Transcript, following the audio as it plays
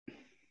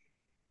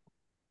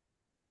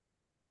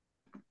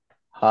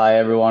Hi,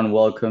 everyone.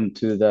 Welcome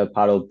to the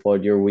Paddle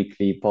Pod, your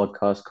weekly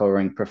podcast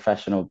covering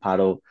professional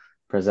paddle,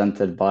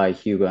 presented by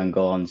Hugo and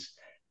Gons.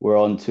 We're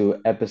on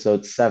to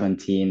episode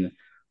 17.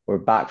 We're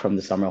back from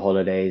the summer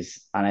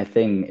holidays, and I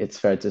think it's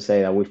fair to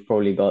say that we've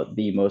probably got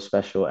the most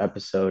special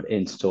episode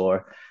in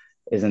store.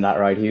 Isn't that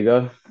right,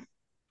 Hugo?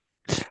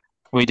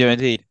 We do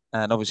indeed.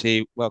 And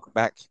obviously, welcome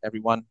back,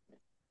 everyone.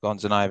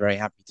 Gons and I are very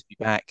happy to be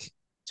back.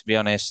 To be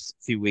honest,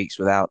 a few weeks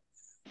without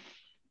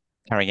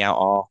carrying out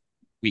our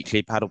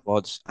weekly paddle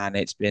pods, and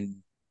it's been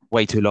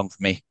way too long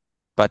for me.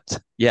 But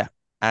yeah,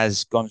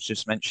 as Gons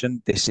just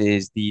mentioned, this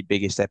is the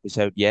biggest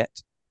episode yet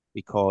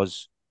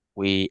because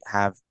we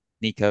have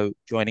Nico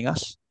joining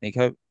us.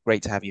 Nico,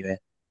 great to have you here.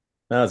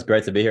 No, it's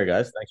great to be here,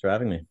 guys. Thanks for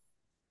having me.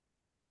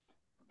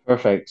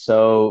 Perfect.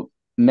 So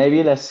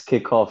maybe let's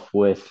kick off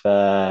with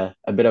a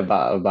bit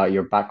about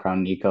your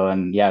background, Nico.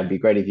 And yeah, it'd be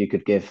great if you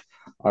could give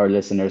our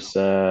listeners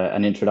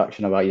an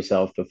introduction about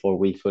yourself before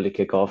we fully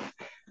kick off,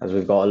 as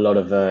we've got a lot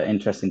of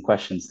interesting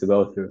questions to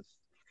go through.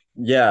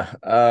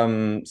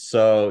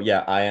 So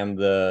I am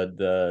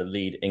the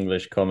lead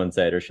English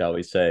commentator, shall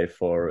we say,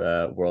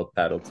 for World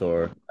Padel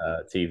Tour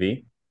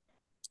TV.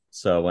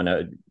 So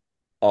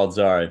odds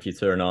are, if you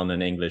turn on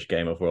an English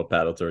game of World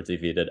Padel Tour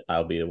TV, that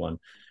I'll be the one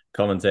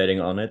commentating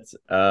on it.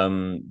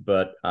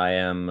 But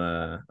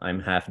I'm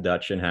half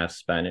Dutch and half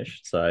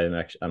Spanish, so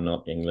I'm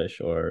not English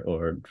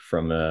or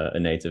from a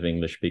native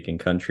English speaking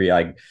country.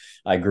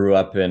 I grew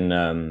up in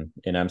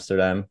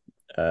Amsterdam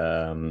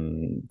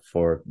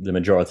for the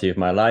majority of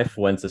my life.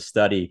 Went to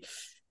study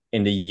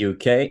in the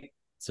UK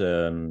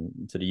to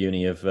the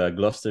Uni of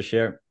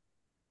Gloucestershire.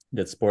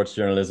 Did sports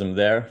journalism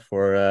there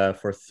for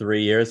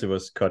 3 years. It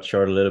was cut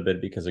short a little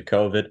bit because of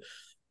COVID.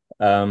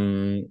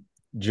 Um,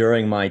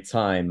 During my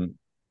time,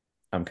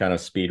 I'm kind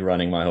of speed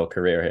running my whole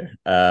career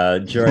here.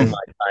 During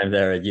my time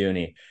there at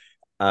uni,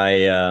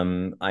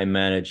 I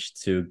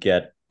managed to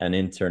get an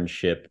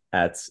internship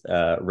at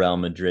Real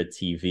Madrid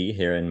TV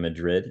here in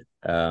Madrid.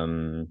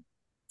 And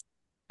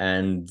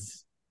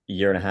a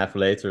year and a half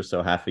later,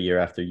 so half a year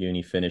after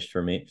uni finished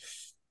for me,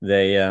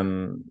 they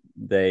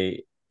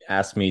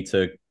asked me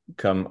to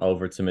come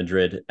over to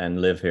Madrid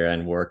and live here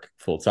and work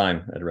full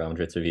time at Real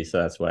Madrid TV.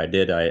 So that's what I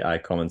did. I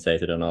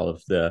commentated on all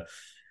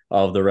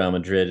of the Real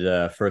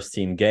Madrid first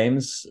team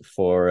games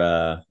for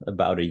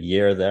about a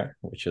year there,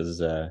 which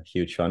was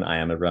huge fun. I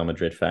am a Real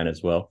Madrid fan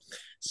as well,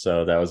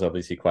 so that was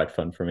obviously quite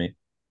fun for me.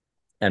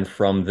 And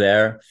from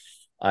there,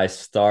 I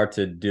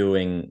started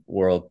doing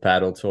World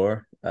Padel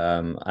Tour.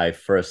 I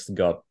first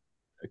got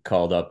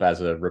called up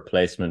as a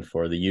replacement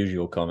for the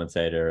usual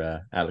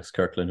commentator, Alex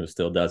Kirkland, who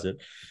still does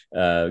it,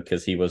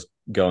 because he was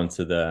going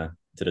to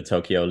the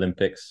Tokyo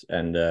Olympics,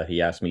 and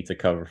he asked me to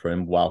cover for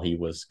him while he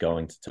was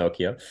going to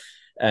Tokyo.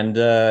 And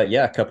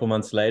a couple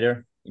months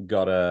later,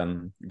 got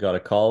a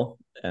call,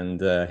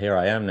 and here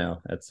I am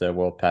now at the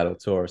World Padel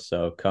Tour.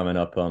 So coming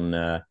up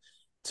on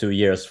 2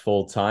 years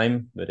full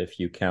time, but if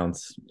you count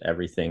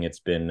everything,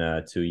 it's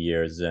been 2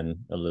 years and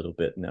a little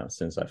bit now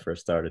since I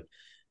first started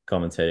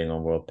commentating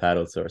on World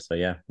Padel Tour. So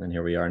yeah, and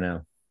here we are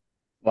now.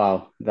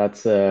 Wow,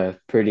 that's a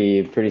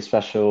pretty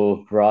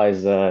special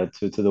rise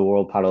to the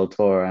World Padel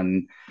Tour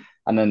and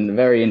then a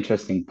very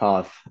interesting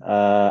path.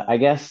 I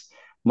guess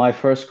my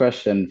first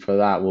question for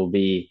that will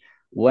be,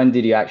 when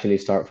did you actually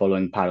start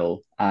following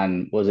paddle,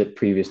 and was it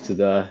previous to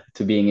the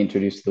to being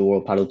introduced to the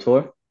World Padel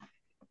Tour?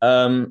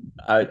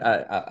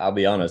 I'll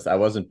be honest.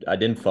 I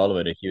didn't follow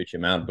it a huge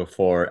amount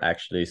before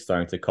actually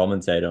starting to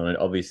commentate on it.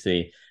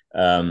 Obviously,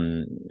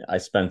 I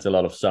spent a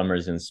lot of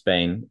summers in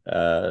Spain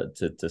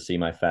to see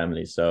my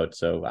family, so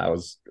I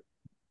was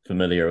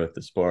familiar with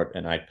the sport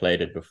and I'd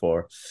played it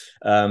before.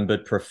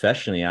 But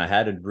professionally, I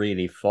hadn't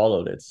really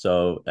followed it.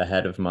 So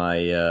ahead of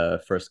my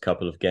first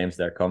couple of games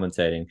there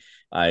commentating,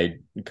 I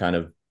kind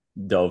of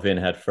dove in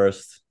head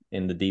first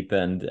in the deep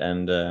end,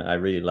 and I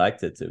really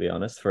liked it, to be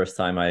honest.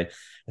 I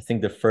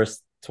think the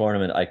first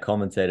tournament I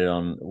commentated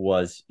on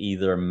was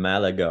either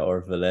Malaga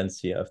or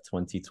Valencia of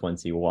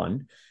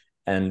 2021,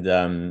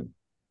 and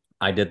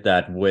I did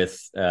that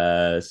with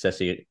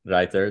Ceci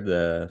Reiter,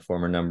 the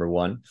former number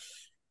one.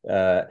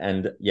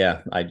 And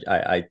yeah,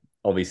 I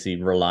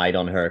obviously relied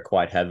on her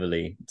quite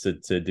heavily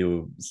to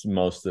do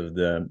most of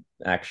the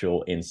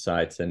actual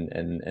insights,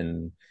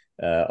 and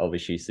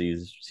obviously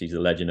she's a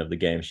legend of the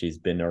game. She's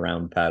been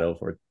around paddle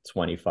for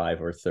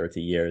 25 or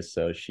 30 years,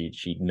 so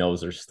she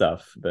knows her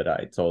stuff. But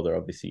I told her,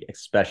 obviously,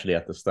 especially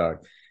at the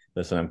start,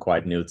 listen, I'm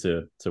quite new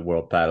to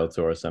World Padel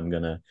Tour, so I'm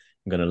gonna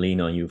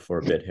lean on you for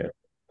a bit here.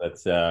 But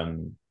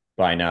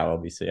by now,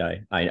 obviously,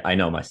 I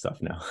know my stuff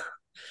now.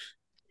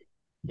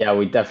 Yeah,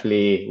 we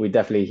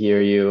definitely hear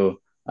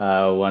you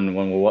when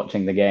we're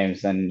watching the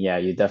games, and yeah,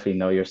 you definitely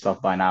know your stuff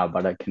by now.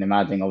 But I can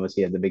imagine,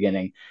 obviously, at the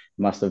beginning, it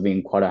must have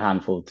been quite a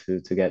handful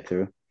to get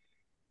through.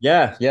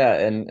 Yeah,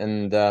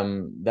 and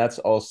that's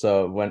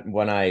also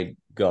when I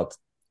got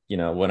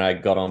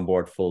on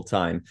board full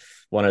time.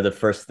 One of the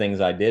first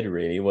things I did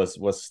really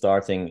was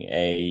starting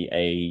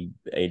a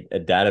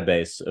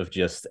database of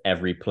just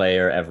every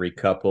player, every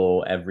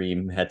couple, every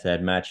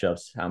head-to-head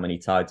matchups, how many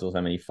titles,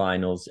 how many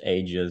finals,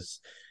 ages,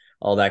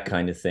 all that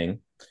kind of thing,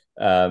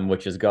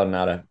 which has gotten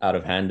out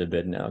of hand a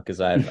bit now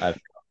because I've a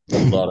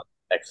lot of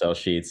Excel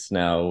sheets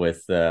now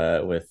with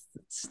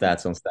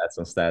stats on stats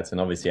on stats,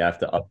 and obviously I have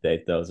to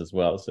update those as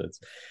well. So it's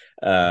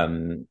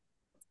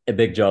a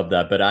big job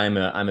that, but I'm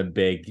a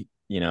big,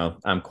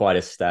 I'm quite a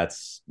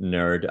stats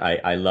nerd.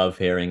 I love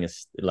hearing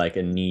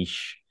a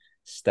niche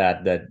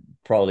stat that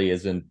probably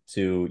isn't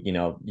too,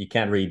 you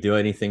can't really do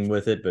anything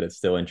with it, but it's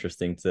still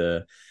interesting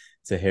to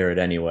hear it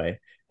anyway.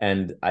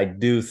 And I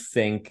do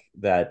think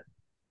that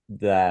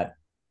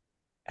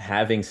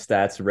having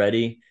stats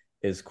ready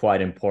is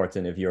quite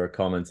important if you're a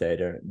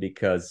commentator,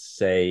 because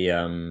say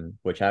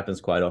which happens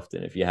quite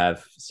often, if you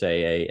have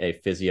say a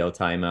physio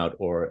timeout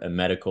or a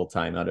medical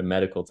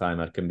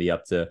timeout can be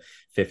up to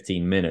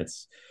 15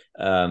 minutes.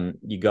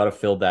 You got to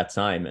fill that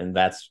time, and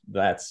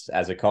that's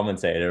as a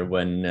commentator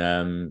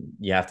when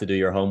you have to do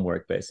your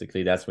homework.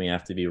 Basically, that's when you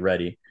have to be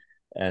ready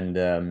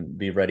and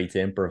be ready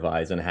to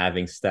improvise, and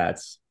having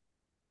stats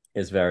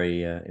is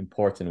very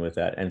important with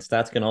that. And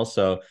stats can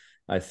also,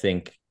 I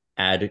think,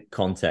 add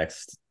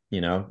context.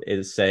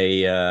 Is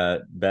say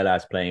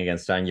Bella's playing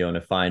against Sanyo in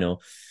a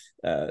final,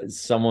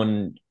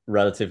 someone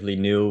relatively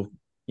new,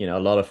 a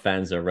lot of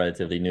fans are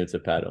relatively new to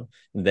padel.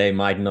 They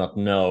might not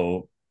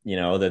know,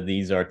 that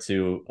these are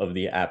two of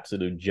the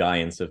absolute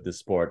giants of the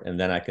sport. And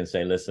then I can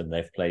say, listen,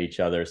 they've played each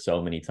other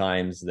so many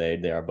times. They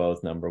are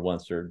both number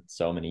ones for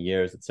so many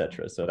years,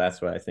 etc. So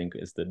that's what I think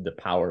is the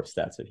power of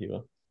stats, if you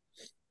will.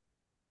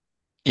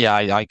 Yeah,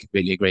 I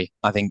completely agree.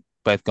 I think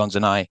both Gonz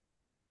and I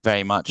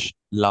very much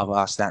love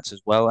our stats as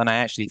well. And I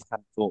actually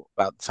hadn't thought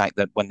about the fact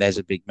that when there's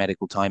a big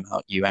medical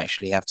timeout, you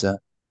actually have to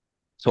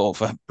talk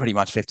for pretty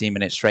much 15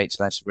 minutes straight.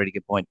 So that's a really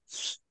good point.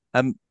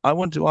 I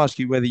wanted to ask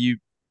you whether you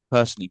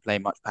personally play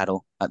much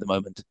paddle at the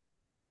moment.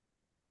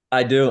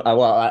 I do.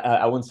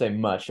 I wouldn't say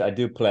much. I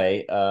do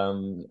play.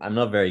 I'm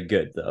not very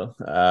good though.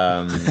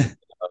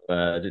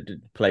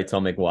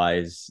 Playtomic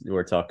wise,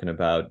 we're talking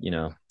about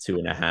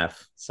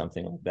 2.5,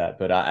 something like that.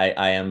 But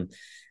I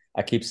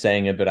keep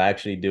saying it, but I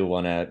actually do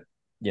want to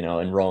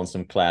enroll in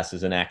some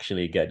classes and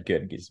actually get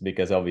good,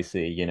 because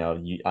obviously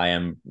I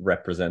am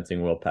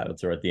representing World Padel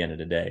Tour at the end of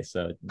the day.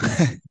 So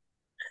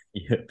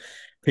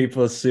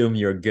people assume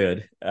you're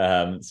good.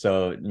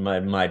 So it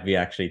might be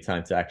actually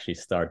time to actually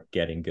start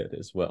getting good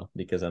as well,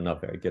 because I'm not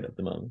very good at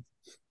the moment.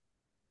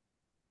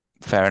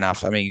 Fair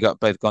enough. I mean, you got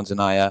both Gonz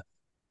and I.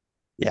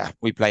 Yeah,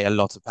 we play a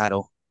lot of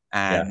paddle,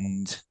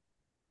 and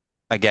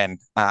again,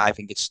 I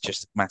think it's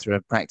just a matter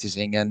of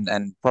practicing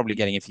and probably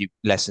getting a few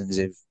lessons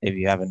if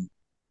you haven't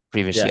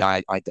previously.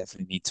 Yeah. I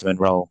definitely need to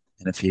enroll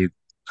in a few.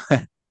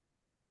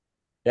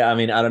 Yeah, I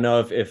mean, I don't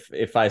know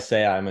if I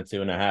say I'm a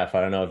 2.5,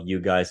 I don't know if you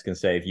guys can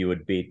say if you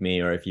would beat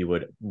me or if you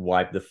would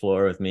wipe the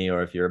floor with me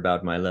or if you're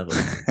about my level.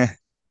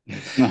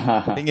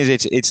 The thing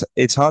is,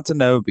 it's hard to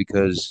know,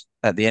 because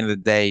at the end of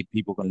the day,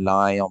 people can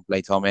lie on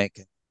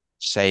Playtomic,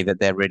 say that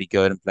they're really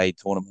good and play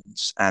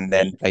tournaments, and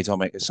then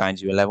Playtomic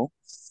assigns you a level.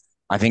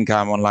 I think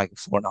I'm on like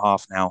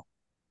 4.5 now,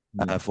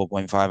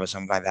 4.5 or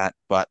something like that.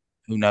 But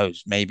who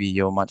knows? Maybe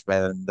you're much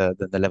better than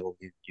the level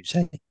you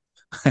say.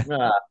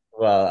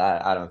 Well,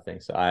 I don't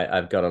think so.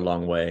 I've got a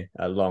long way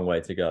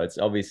to go. It's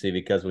obviously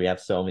because we have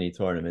so many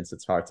tournaments,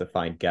 it's hard to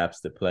find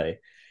gaps to play.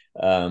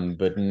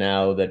 But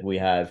now that we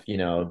have,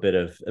 a bit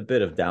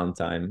of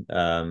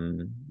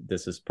downtime,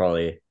 this is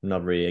probably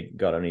not really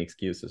got any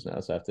excuses now.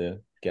 So I have to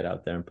get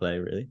out there and play,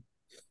 really.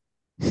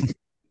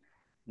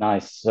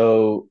 Nice.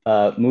 So,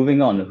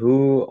 moving on,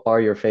 who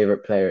are your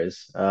favorite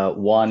players?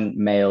 One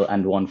male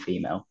and one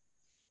female.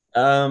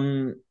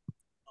 Um,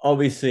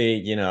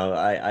 Obviously,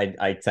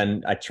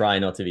 I try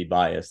not to be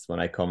biased when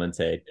I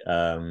commentate.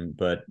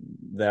 But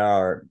there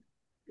are,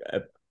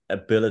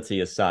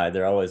 ability aside,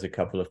 there are always a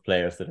couple of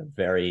players that are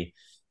very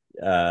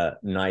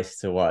nice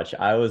to watch.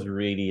 I always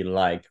really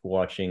like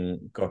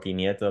watching Coqui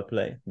Nieto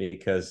play,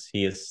 because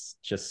he is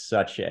just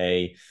such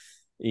a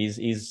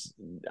he's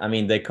I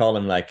mean, they call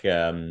him like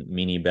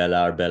mini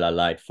Bella or Bella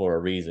Light for a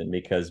reason,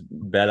 because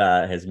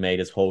Bella has made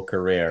his whole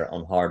career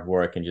on hard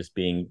work and just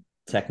being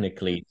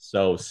technically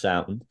so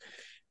sound.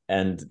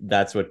 And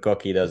that's what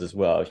Coqui does as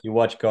well. If you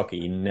watch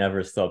Coqui, he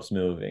never stops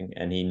moving,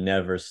 and he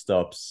never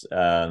stops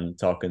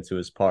talking to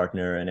his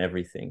partner and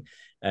everything.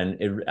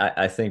 And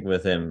I think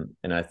with him,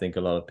 and I think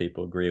a lot of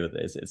people agree with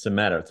this, it's a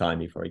matter of time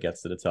before he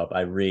gets to the top.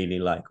 I really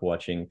like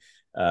watching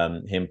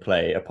him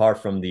play, apart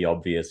from the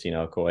obvious,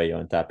 Coelho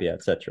and Tapia,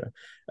 etc.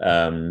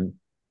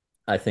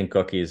 I think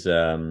Coqui's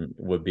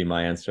would be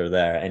my answer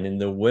there. And in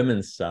the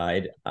women's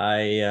side,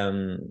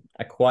 I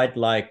quite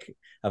like.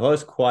 I've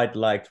always quite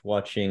liked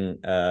watching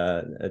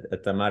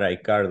Tamara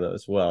Ricardo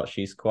as well.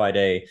 She's quite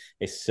a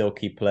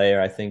silky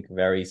player. I think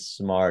very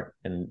smart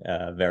and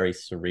very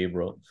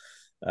cerebral.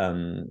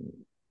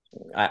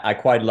 I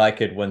quite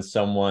like it when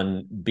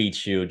someone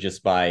beats you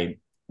just by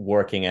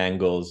working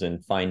angles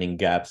and finding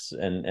gaps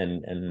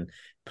and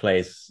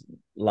plays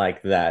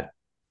like that.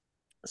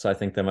 So I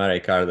think Tamara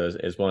Ricardo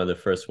is one of the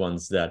first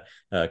ones that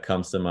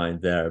comes to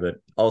mind there. But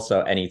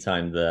also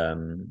anytime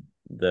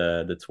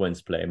the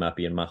twins play,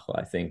 Mappy and Macho.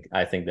 I think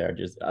they're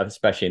just,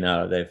 especially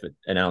now they've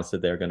announced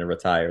that they're going to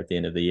retire at the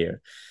end of the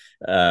year.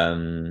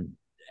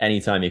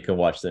 Anytime you can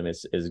watch them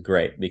is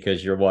great,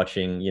 because you're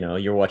watching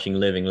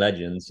living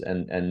legends,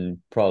 and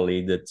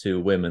probably the two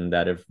women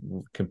that have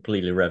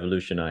completely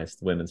revolutionized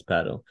women's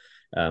paddle.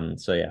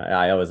 So yeah,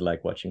 I always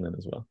like watching them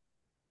as well.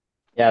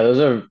 Yeah, those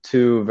are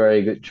two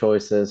very good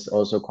choices,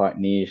 also quite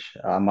niche.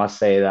 I must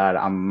say that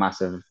I'm a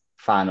massive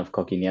fan of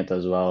Coquineta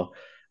as well.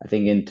 I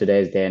think in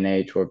today's day and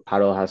age where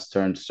paddle has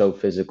turned so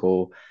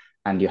physical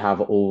and you have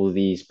all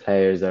these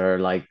players that are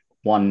like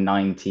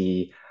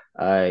 190,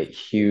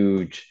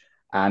 huge,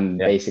 and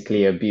Yeah,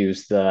 basically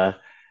abuse the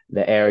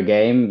air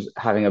games,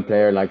 having a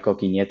player like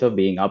Coquineta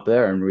being up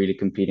there and really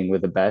competing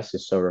with the best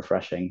is so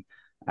refreshing.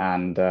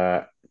 And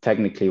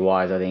technically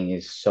wise, I think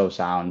he's so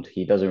sound.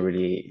 He doesn't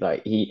really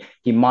like he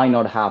might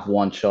not have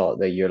one shot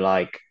that you're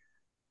like,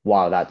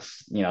 wow,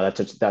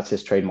 that's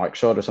his trademark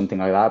shot or something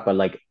like that. But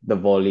like the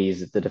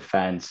volleys, the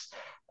defense,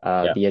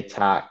 yeah, the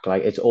attack,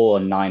 like it's all a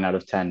 9 out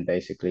of 10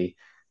 basically.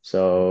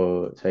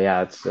 So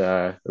yeah, it's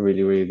a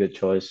really really good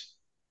choice.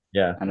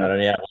 yeah. And I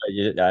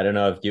don't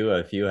know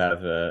if you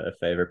have a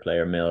favorite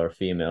player, male or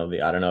female.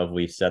 I don't know if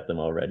we've set them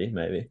already.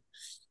 Maybe.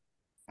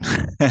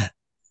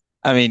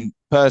 I mean,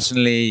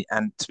 personally,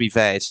 and to be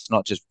fair, it's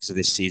not just because of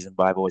this season,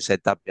 but I've always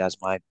said W as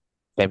my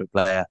favorite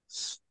player.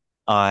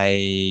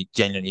 I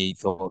genuinely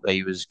thought that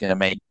he was going to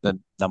make the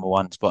number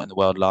one spot in the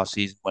world last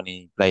season when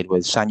he played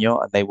with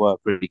Sanyo, and they were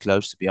pretty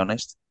close, to be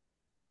honest.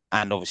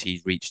 And obviously,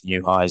 he's reached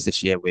new highs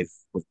this year with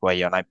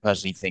Cuello, and I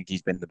personally think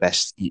he's been the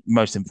best,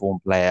 most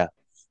informed player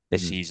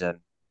this Mm.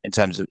 season in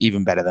terms of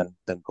even better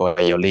than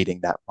Cuello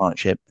leading that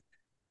partnership.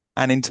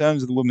 And in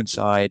terms of the women's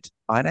side,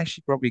 I'd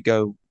actually probably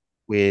go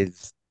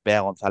with Bea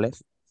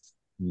Gonzalez.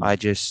 Mm. I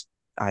just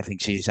I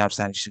think she's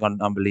outstanding. She's got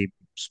an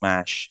unbelievable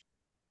smash,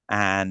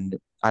 and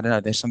I don't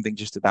know. There's something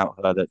just about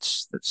her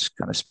that's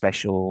kind of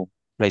special.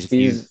 Plays a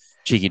few she's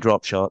cheeky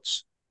drop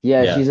shots.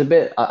 Yeah, Yeah, she's a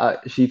bit.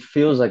 She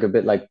feels like a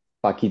bit like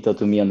Paquito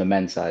to me on the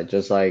men's side.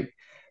 Just like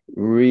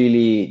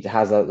really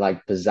has that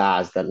like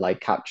pizzazz that like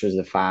captures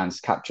the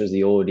fans, captures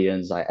the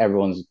audience. Like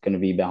everyone's going to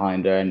be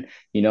behind her, and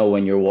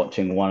when you're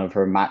watching one of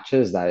her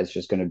matches, that it's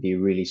just going to be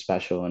really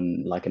special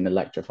and like an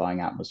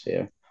electrifying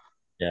atmosphere.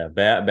 yeah.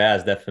 Bea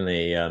is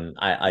definitely.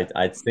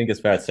 I think it's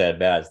fair to say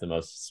Bea is the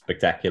most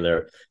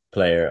spectacular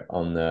player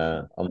on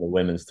the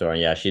women's tour.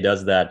 And yeah, she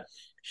does that.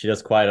 She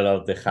does quite a lot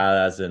of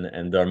dejadas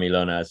and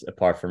dormilonas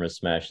apart from her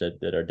smash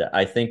that are.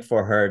 I think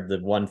for her, the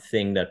one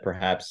thing that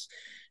perhaps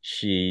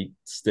she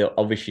still,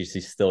 obviously she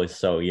still is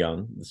so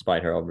young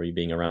despite her already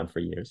being around for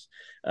years.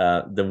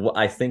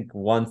 I think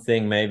one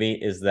thing maybe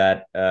is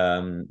that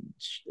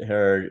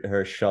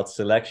her shot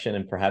selection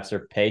and perhaps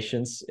her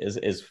patience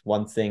is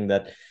one thing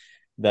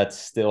that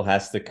still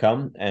has to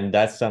come, and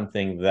that's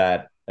something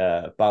that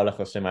Paula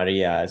Jose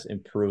Maria has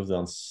improved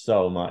on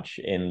so much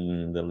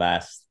in the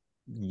last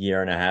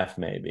year and a half,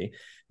 maybe.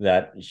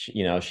 That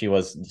she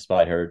was,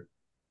 despite her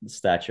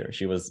stature,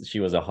 she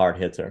was a hard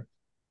hitter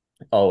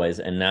always,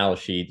 and now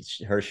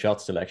her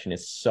shot selection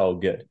is so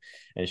good,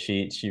 and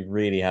she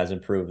really has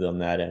improved on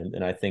that end.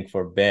 And I think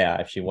for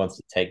Bea, if she wants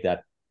to take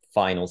that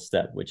final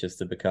step, which is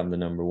to become the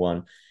number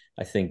one,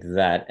 I think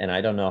that, and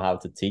I don't know how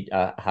to teach,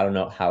 I don't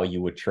know how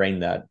you would train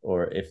that,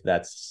 or if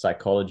that's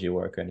psychology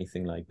work or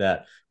anything like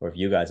that, or if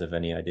you guys have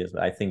any ideas.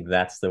 But I think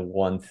that's the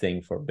one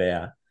thing for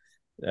Bea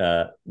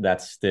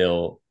that's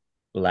still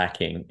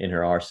lacking in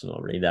her arsenal,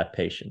 really, that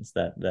patience,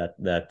 that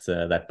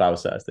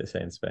pausa, as they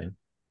say in Spain.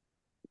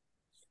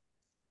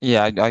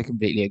 Yeah, I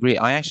completely agree.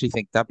 I actually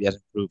think Dabi has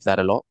improved that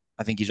a lot.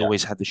 I think he's Yeah,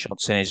 always had the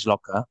shots in his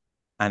locker,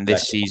 and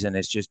this exactly. season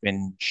has just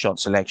been shot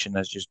selection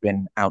has just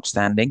been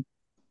outstanding.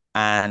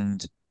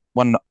 And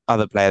one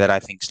other player that I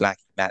think is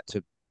lacking that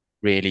to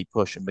really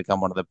push and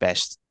become one of the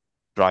best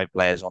drive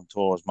players on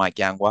tour is Mike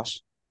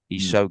Yanguas.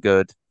 He's Mm. so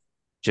good.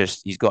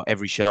 Just he's got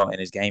every shot in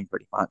his game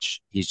pretty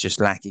much. He's just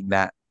lacking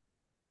that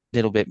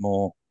little bit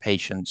more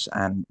patience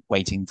and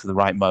waiting for the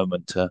right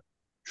moment to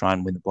try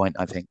and win the point,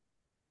 I think.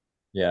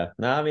 Yeah,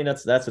 no, I mean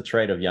that's a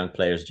trait of young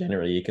players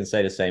generally. You can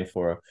say the same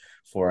for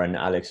an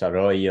Alex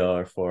Arroyo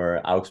or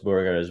for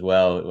Augsburger as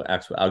well.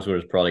 Augsburger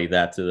is probably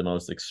that to the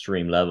most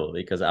extreme level,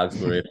 because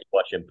Augsburger, if you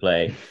watch him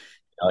play,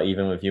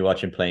 even if you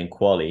watch him playing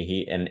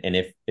quali, and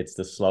if it's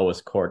the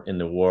slowest court in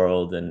the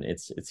world and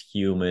it's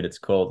humid, it's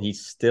cold, he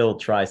still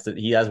tries to.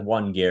 He has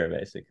one gear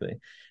basically,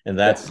 and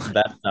Yeah.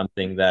 that's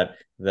something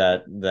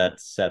that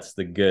sets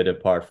the good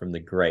apart from the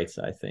greats,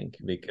 I think.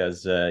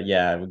 Because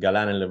yeah,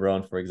 Galan and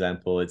LeBron, for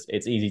example,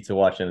 it's easy to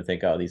watch and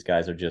think, oh, these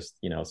guys are just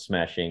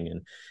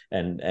smashing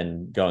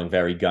and going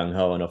very gung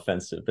ho and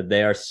offensive, but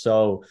they are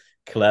so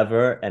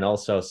clever and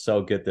also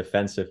so good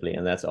defensively,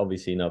 and that's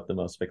obviously not the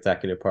most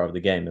spectacular part of the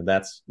game, and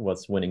that's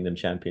what's winning them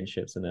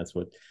championships, and that's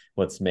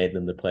what's made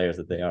them the players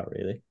that they are,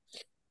 really.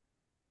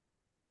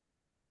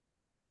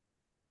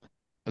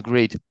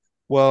 Agreed.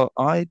 Well,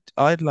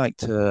 I'd like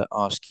to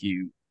ask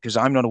you, because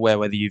I'm not aware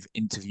whether you've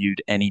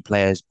interviewed any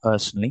players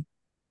personally,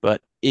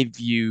 but if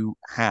you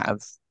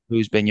have,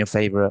 who's been your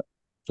favorite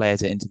player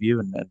to interview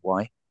and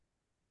why?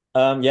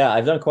 Yeah,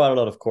 I've done quite a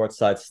lot of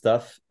courtside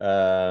stuff.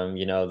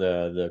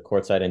 The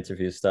courtside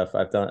interview stuff.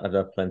 I've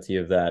done plenty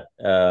of that.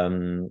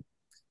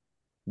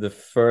 The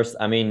first,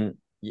 I mean,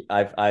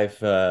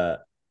 I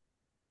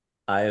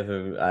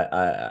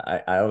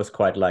always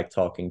quite like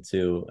talking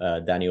to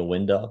Daniel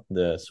Windahl,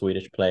 the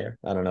Swedish player.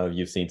 I don't know if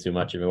you've seen too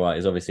much of him. Well,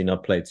 he's obviously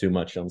not played too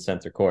much on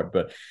center court,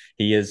 but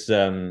he is.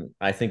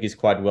 I think he's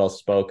quite well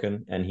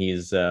spoken, and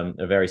he's a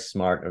very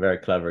smart, a very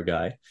clever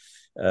guy.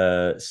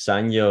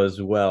 Sanyo as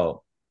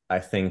well. I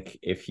think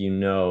if you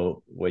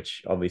know,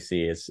 which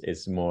obviously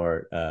is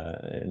more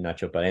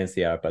Nacho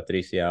Palencia or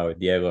Patricia or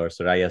Diego or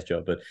Soraya's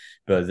job,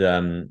 but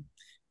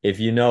if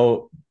you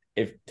know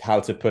if how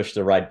to push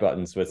the right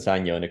buttons with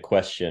Sanyo in a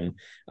question,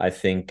 I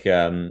think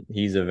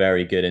he's a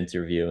very good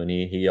interview, and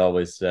he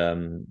always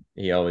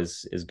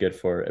is good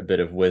for a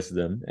bit of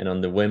wisdom. And on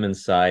the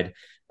women's side,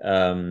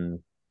 I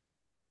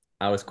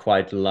was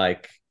quite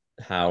like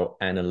how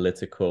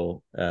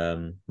analytical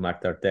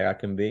Marta Ortega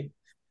can be.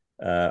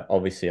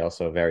 Obviously,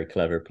 also a very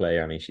clever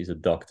player. I mean, she's a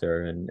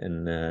doctor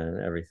and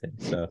everything.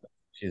 So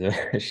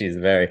she's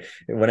very.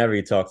 Whenever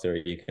you talk to her,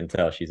 you can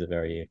tell she's a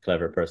very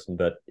clever person.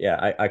 But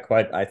yeah,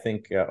 I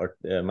think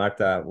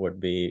Marta would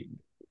be,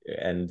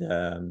 and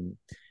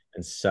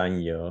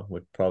Sanyo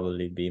would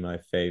probably be my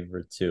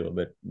favorite too.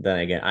 But then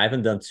again, I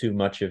haven't done too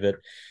much of it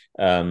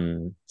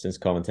since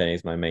commentating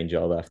is my main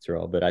job after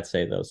all. But I'd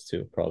say those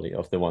two probably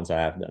of the ones I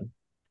have done.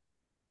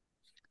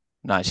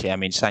 Nice. Yeah, I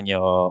mean,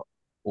 Sanya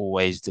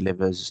always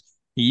delivers.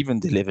 He even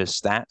delivers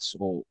stats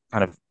or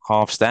kind of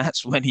half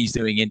stats when he's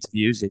doing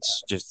interviews.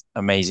 It's just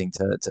amazing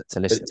to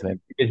But listen to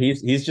him.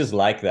 he's just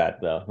like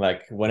that though.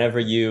 Like whenever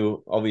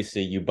you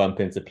obviously you bump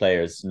into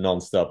players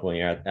nonstop when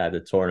you're at the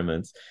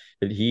tournaments,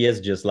 but he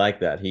is just like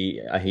that.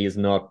 He's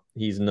not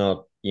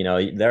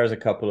there's a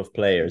couple of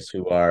players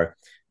who are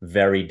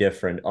very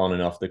different on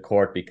and off the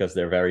court because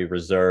they're very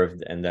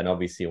reserved, and then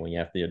obviously when you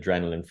have the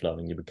adrenaline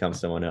flowing, you become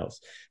someone else.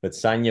 But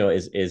Sanyo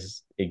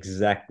is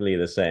exactly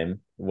the same,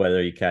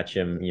 whether you catch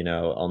him,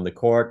 on the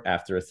court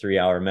after a 3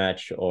 hour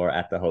match or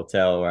at the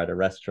hotel or at a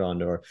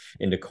restaurant or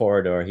in the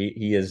corridor.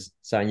 He is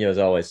Sanyo is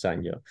always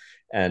Sanyo.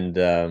 And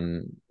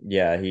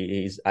yeah,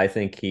 he's I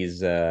think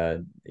he's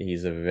a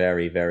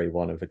very, very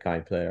one of a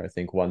kind player. I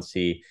think once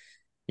he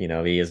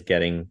is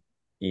getting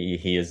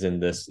he is in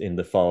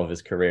the fall of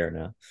his career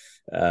now.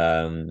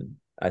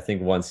 I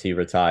think once he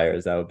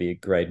retires, that would be a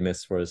great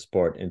miss for his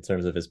sport in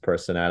terms of his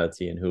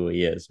personality and who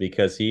he is,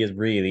 because he is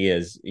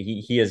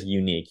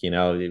unique.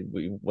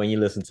 When you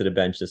listen to the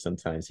benches,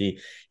 sometimes he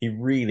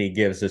really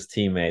gives his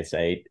teammates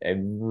a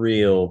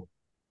real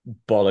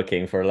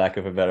bollocking, for lack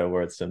of a better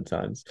word,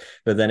 sometimes.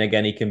 But then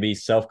again, he can be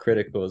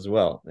self-critical as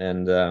well.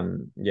 And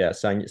yeah,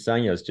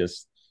 Sanyo is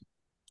just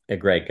a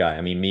great guy.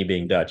 I mean, me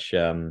being Dutch,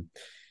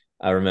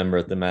 I remember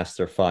at the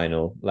Master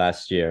Final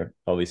last year,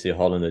 obviously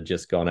Holland had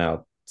just gone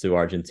out to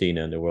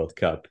Argentina in the World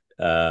Cup,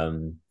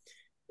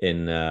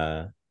 in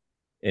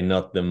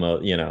not the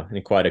most,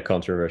 in quite a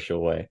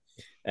controversial way.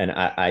 And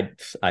I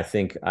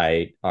think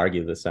I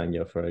argued with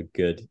Sanyo for a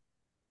good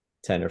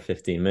 10 or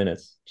 15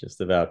 minutes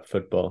just about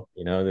football.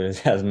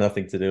 This has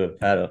nothing to do with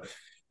paddle.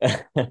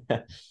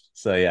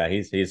 So yeah,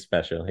 he's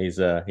special. He's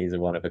a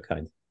one of a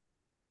kind.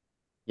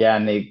 Yeah,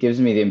 and it gives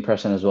me the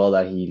impression as well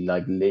that he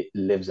like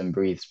lives and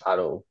breathes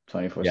paddle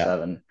Yeah,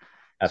 24/7.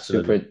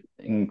 absolutely. Super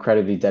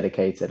incredibly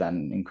dedicated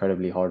and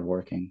incredibly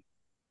hardworking.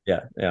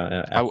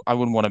 I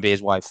wouldn't want to be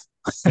his wife.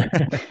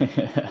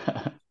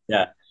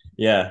 Yeah,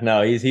 yeah.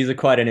 No, he's a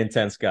quite an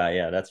intense guy.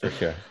 Yeah, that's for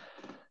sure.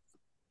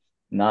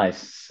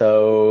 Nice.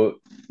 So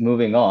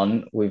moving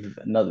on, we've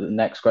another the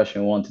next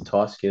question we wanted to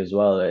ask you as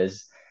well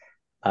is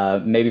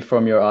maybe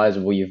from your eyes,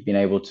 what you've been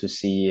able to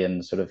see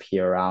and sort of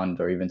hear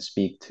around or even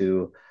speak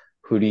to,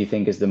 who do you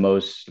think is the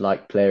most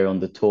liked player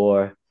on the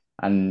tour?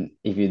 And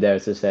if you dare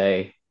to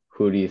say,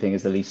 who do you think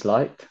is the least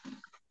liked?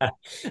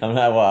 I'm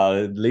not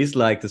well. Least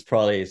liked is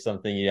probably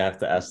something you have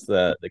to ask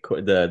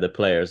the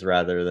players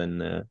rather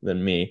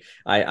than me.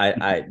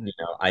 I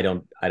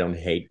don't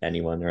hate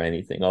anyone or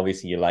anything.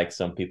 Obviously, you like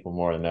some people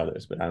more than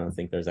others, but I don't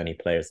think there's any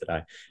players that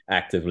I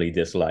actively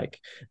dislike.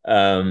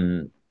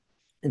 In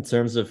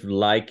terms of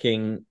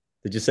liking,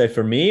 did you say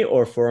for me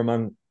or for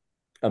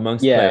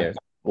amongst Yeah, players?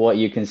 what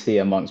you can see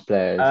amongst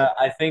players.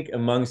 I think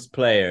amongst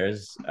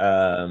players,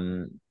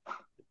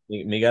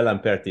 Miguel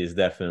Lamperti is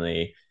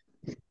definitely,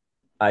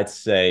 I'd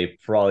say,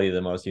 probably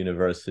the most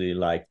universally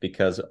liked,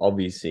 because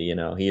obviously,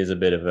 he is a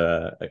bit of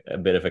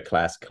a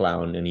class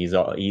clown, and he's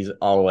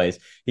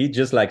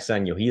just like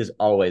Sanyo. He is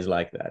always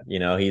like that.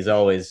 He's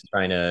always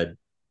trying to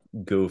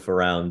goof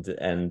around,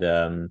 and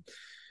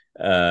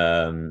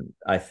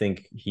I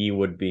think he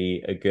would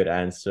be a good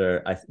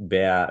answer.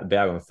 Bea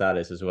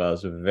Gonzalez as well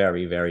is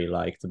very, very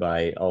liked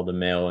by all the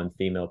male and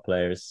female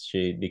players.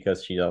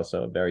 Because she's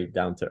also a very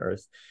down to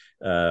earth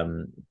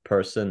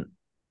person.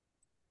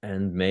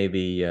 And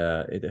maybe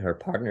her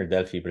partner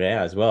Delphi Brea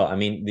as well. I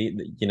mean,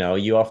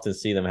 you often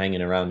see them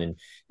hanging around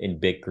in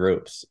big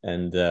groups,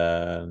 and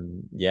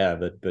yeah,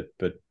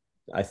 but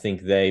I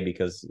think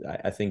because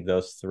I think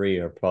those three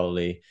are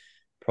probably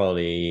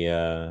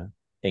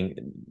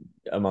in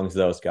amongst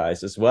those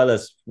guys, as well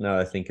as, now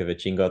I think of it,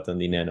 Chingoto and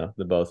Dineno,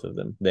 the both of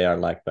them. They are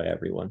liked by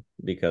everyone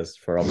because,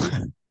 for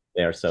obvious,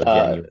 they are so So,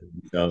 genuine,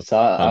 so so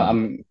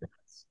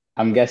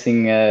I'm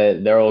guessing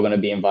they're all going to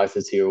be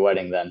invited to your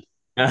wedding then.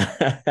 I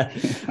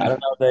don't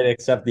know if they'd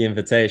accept the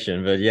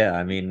invitation, but yeah,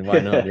 I mean, why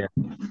not? Yeah.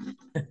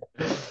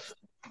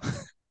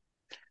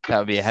 That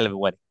would be a hell of a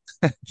wedding.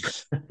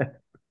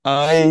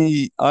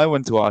 I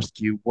want to ask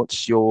you,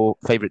 what's your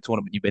favorite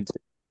tournament you've been to?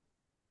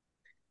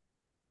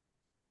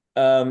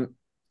 Um,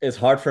 it's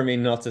hard for me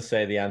not to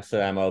say the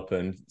Amsterdam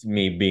Open,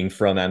 me being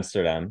from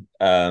Amsterdam.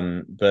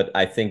 But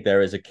I think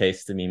there is a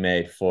case to be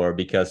made for,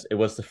 because it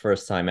was the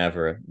first time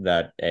ever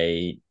that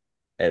the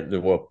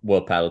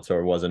World Padel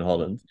Tour was in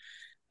Holland.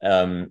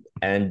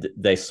 And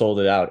they sold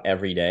it out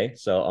every day.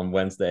 So on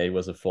Wednesday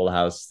was a full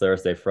house,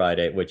 Thursday,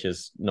 Friday, which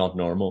is not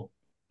normal.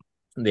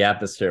 The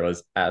atmosphere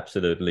was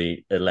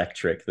absolutely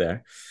electric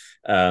there.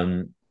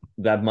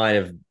 That might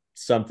have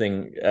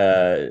something,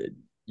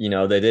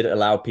 they did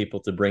allow people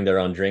to bring their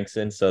own drinks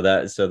in, so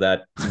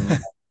that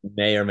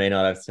may or may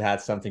not have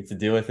had something to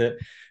do with it.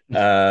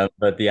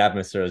 But the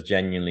atmosphere was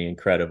genuinely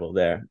incredible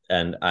there,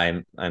 and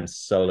I'm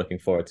so looking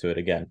forward to it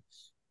again.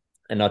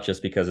 And not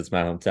just because it's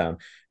my hometown.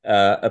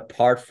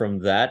 Apart from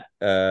that,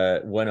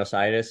 Buenos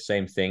Aires,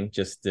 same thing.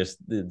 Just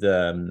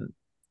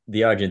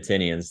the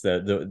Argentinians,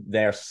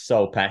 they're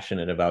so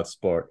passionate about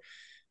sport.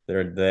 I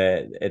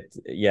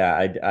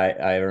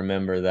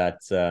remember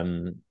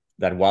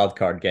that wild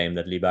card game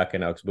that Libac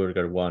and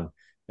Augsburger won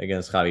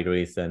against Javi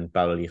Ruiz and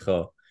Paulo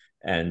Lijo.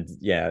 And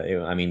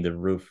yeah, I mean, the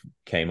roof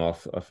came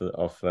off of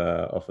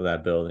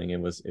that building.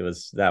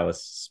 That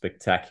was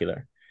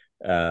spectacular.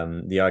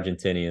 The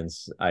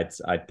Argentinians,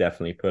 I'd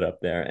definitely put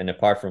up there. And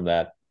apart from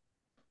that,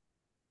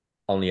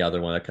 only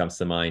other one that comes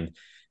to mind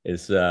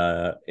is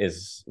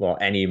well,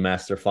 any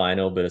master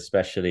final, but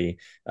especially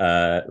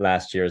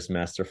last year's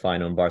master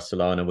final in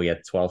Barcelona. We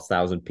had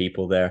 12,000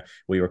 people there.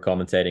 We were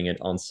commentating it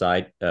on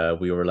site.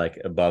 We were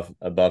like above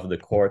the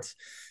court,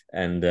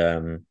 and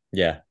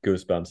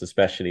goosebumps,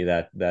 especially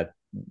that Dineno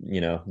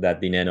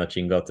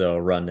Chingoto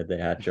run that they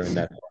had during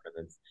that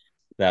tournament.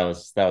 That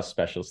was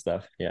special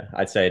stuff. Yeah,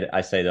 I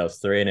say those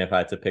three, and if I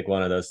had to pick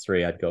one of those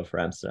three, I'd go for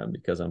Amsterdam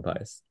because I'm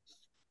biased.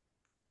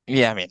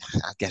 Yeah, I mean,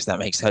 I guess that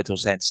makes total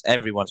sense.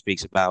 Everyone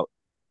speaks about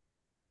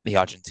the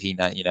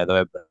Argentina, the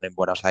Open in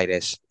Buenos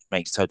Aires, which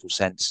makes total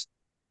sense.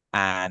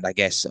 And I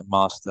guess a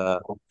master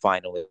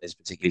final is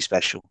particularly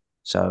special.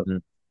 So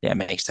yeah, it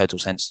makes total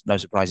sense. No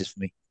surprises for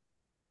me.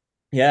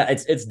 Yeah,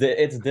 it's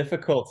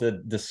difficult to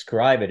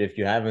describe it if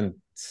you haven't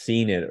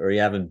seen it or you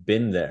haven't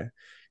been there.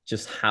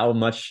 Just how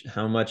much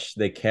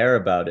they care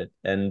about it.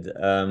 And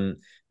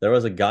there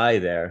was a guy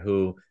there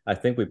who, I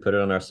think we put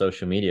it on our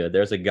social media.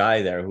 There's a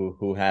guy there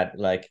who had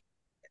like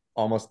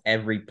almost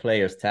every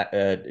player's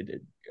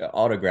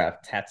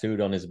autograph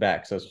tattooed on his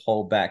back. So his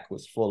whole back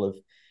was full of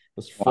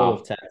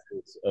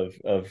tattoos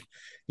of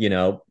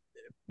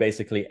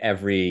basically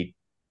every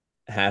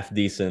half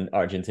decent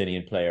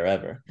Argentinian player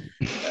ever.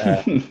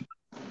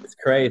 It's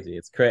crazy.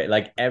 It's crazy.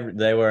 Like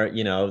they were,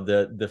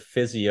 the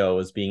physio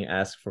was being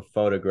asked for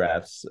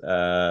photographs.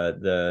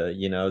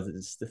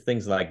 The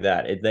things like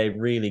that. They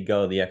really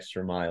go the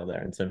extra mile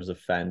there in terms of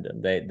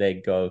fandom.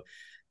 They go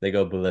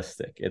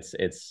ballistic.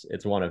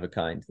 It's one of a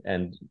kind,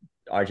 and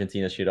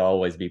Argentina should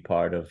always be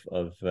part of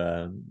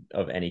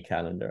any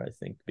calendar, I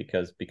think,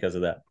 because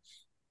of that.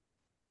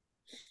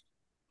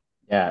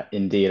 Yeah,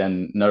 indeed.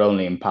 And not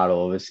only in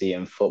paddle, obviously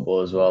in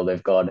football as well,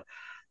 they've got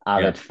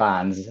avid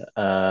fans.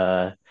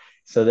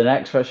 So the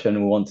next question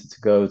we wanted to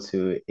go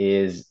to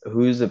is,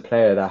 who's the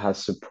player that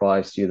has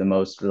surprised you the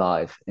most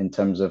live in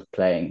terms of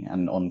playing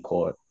and on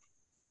court?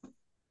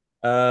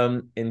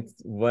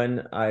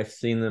 When I've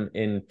seen them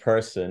in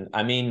person,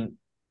 I mean,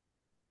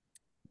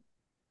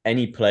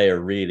 any player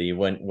really,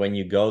 when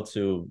you go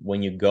to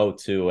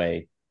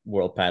a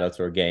World Padel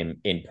Tour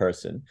game in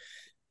person,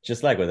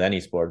 just like with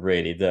any sport,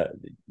 really,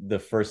 the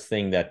first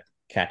thing that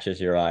catches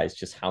your eyes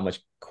just how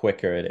much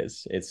quicker it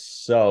is. It's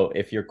so,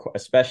 if you're,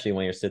 especially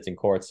when you're sitting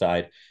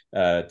courtside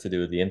to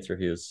do the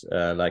interviews,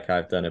 like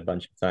I've done a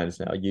bunch of times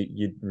now,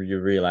 you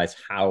realize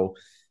how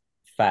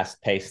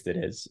fast paced it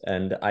is.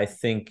 And I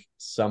think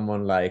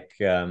someone like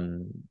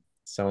Galan,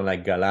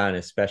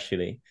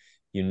 especially,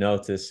 you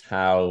notice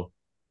how,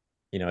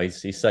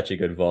 he's such a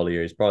good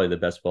volleyer. He's probably the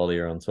best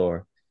volleyer on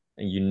tour.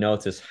 And you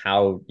notice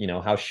how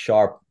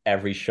sharp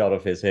every shot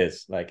of his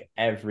is. Like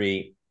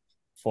every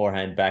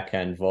forehand,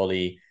 backhand,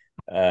 volley,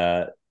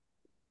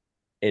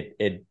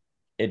 it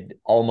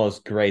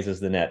almost grazes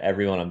the net.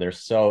 Every one of them. They're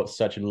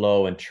such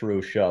low and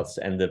true shots,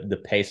 and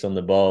the pace on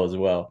the ball as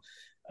well.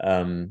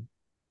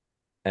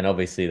 And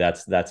obviously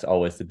that's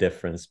always the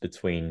difference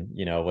between,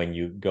 when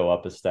you go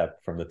up a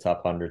step from the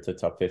top 100 to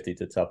top 50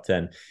 to top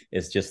 10,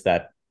 is just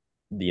that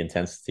the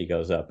intensity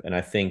goes up. And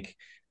I think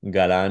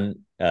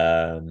Galan,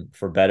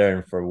 for better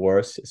and for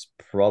worse, is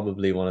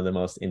probably one of the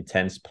most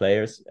intense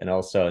players, and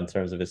also in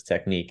terms of his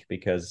technique,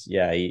 because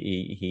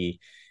he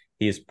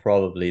is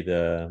probably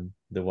the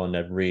one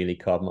that really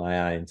caught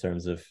my eye in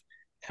terms of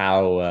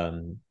how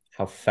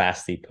how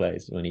fast he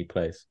plays when he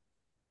plays.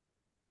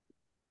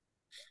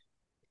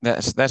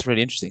 That's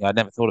really interesting. I'd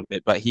never thought of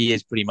it, but he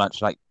is pretty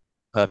much like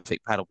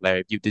perfect paddle player.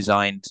 If you've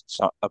designed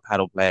a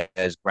paddle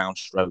player's ground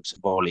strokes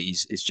and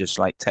volleys, it's just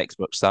like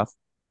textbook stuff.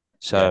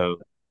 So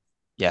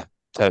yeah,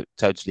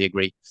 totally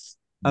agree.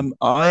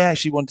 I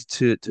actually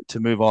wanted to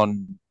move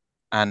on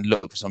and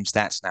look for some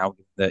stats now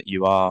that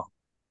you are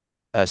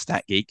a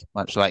stat geek,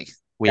 much like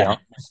we are.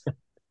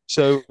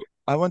 So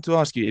I want to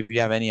ask you if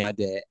you have any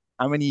idea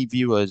how many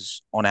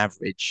viewers on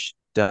average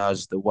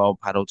does the World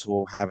Padel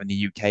Tour have in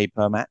the UK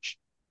per match?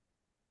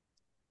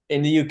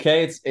 In the UK,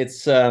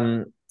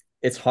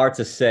 it's hard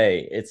to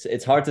say.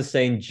 It's hard to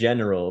say in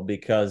general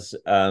because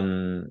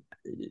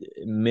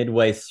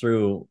midway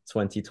through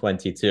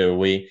 2022,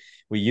 we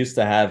used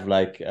to have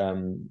like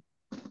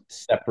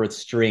separate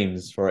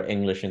streams for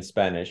English and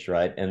Spanish,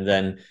 right? And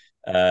then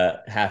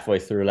halfway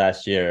through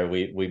last year,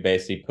 we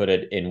basically put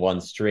it in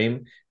one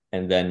stream,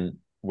 and then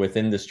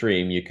within the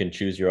stream you can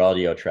choose your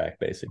audio track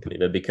basically.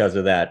 But because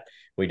of that,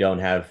 we don't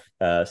have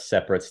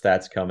separate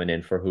stats coming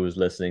in for who's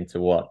listening to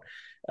what.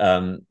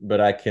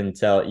 But I can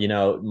tell,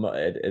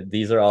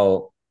 these are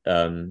all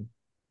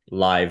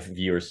live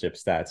viewership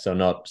stats, so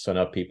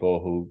not people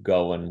who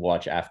go and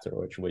watch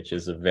afterwards, which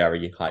is a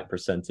very high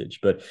percentage.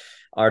 But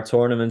our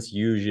tournaments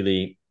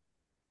usually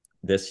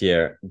this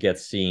year get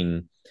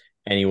seen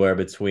anywhere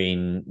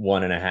between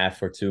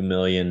 1.5 or 2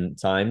 million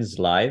times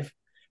live.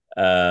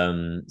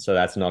 So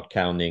that's not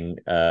counting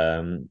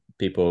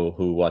people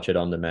who watch it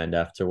on demand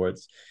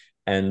afterwards.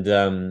 And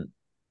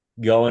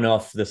going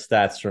off the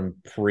stats from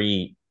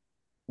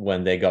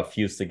when they got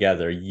fused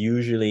together,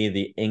 usually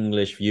the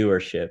English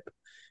viewership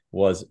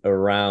was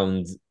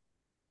around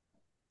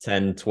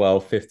 10,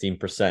 12,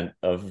 15%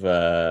 of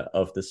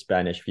the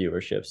Spanish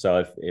viewership.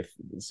 So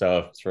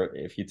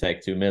if you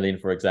take 2 million,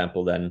 for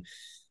example, then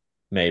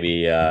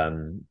maybe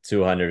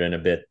 200 and a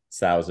bit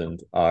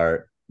thousand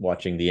are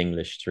watching the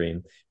English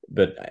stream.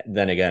 But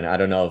then again, I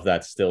don't know if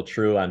that's still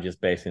true. I'm just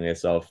basing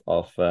this off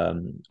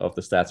the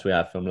stats we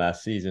have from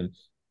last season.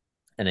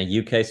 And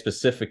in UK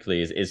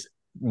specifically is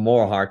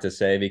more hard to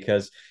say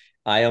because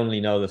I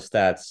only know the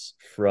stats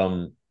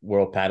from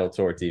World Padel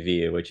Tour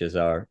TV, which is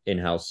our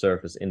in-house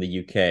service in the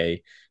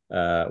UK.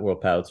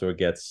 World Padel Tour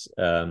gets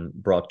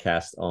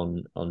broadcast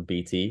on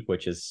BT,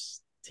 which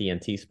is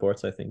TNT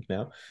Sports, I think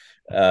now.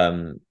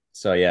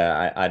 So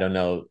yeah, I don't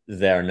know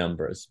their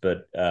numbers,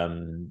 but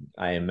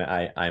I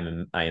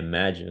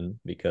imagine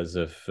because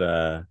of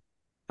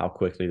how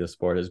quickly the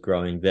sport is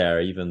growing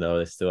there, even though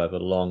they still have a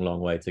long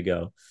way to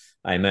go.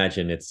 I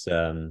imagine it's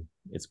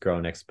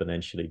grown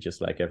exponentially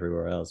just like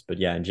everywhere else. But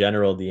yeah, in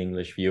general, the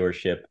English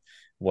viewership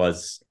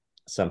was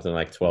something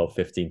like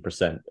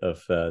 12-15%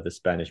 of the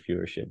Spanish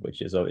viewership,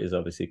 which is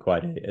obviously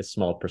quite a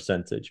small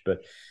percentage,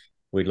 but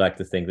we'd like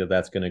to think that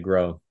that's going to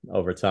grow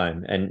over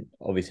time. And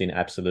obviously in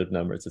absolute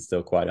numbers, it's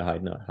still quite a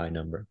high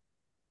number.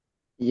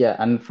 Yeah,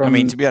 and I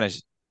mean, to be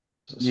honest,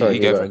 sorry,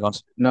 you go for it,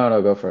 Gons.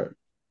 No, go for it.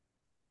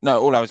 No,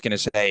 all I was going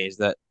to say is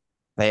that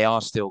they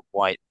are still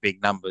quite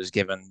big numbers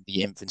given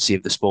the infancy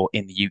of the sport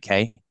in the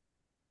UK.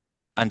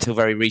 Until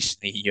very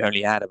recently, you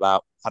only had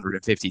about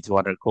 150 to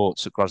 200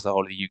 courts across the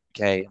whole of the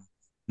UK. And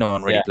no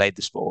one really played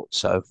the sport.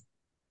 So,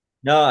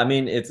 no, I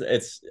mean, it's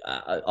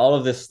all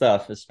of this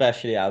stuff,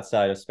 especially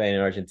outside of Spain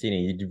and Argentina,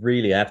 you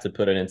really have to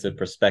put it into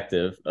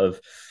perspective of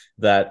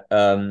that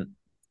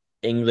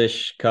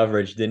English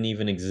coverage didn't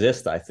even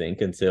exist, I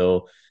think,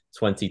 until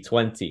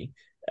 2020.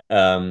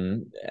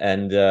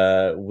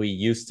 We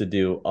used to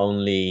do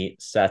only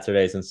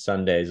Saturdays and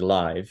Sundays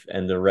live,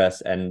 and the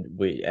rest, and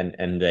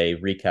a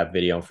recap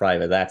video on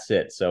Friday. That's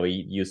it. So we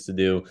used to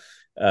do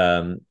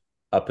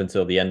up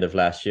until the end of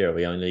last year,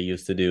 we only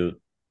used to do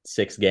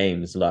 6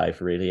 games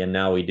live, really, and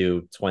now we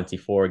do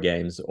 24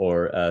 games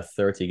or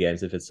 30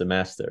 games if it's a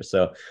master.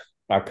 So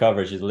our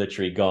coverage is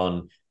literally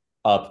gone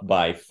up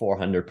by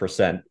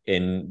 400%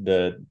 in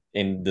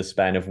the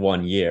span of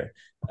 1 year.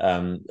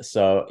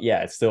 So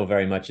yeah, it's still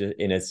very much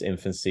in its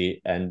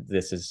infancy, and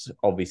this is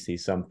obviously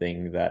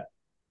something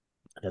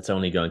that's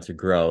only going to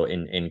grow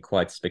in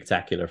quite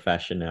spectacular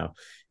fashion now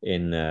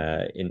in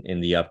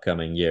the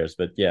upcoming years.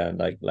 But yeah,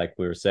 like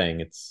we were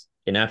saying, it's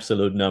in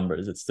absolute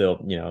numbers, it's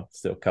still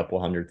a couple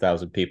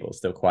 100,000 people,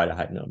 still quite a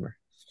high number.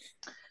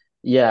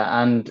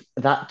 Yeah, and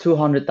that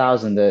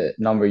 200,000, the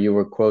number you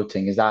were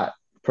quoting, is that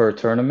per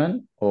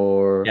tournament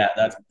or?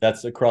 Yeah,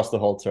 that's across the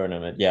whole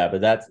tournament. Yeah,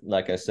 but that's,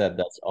 like I said,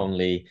 that's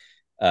only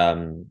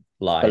live.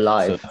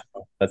 Live. So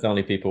that's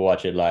only people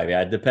watch it live.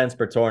 Yeah, it depends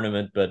per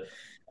tournament, but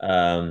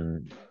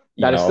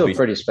that is still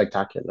pretty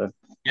spectacular.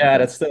 Yeah,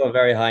 that's still a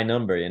very high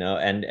number,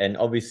 and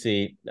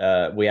obviously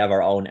we have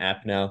our own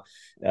app now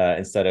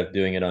instead of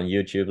doing it on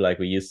YouTube like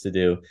we used to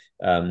do,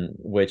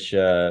 which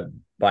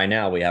by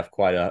now we have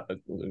quite a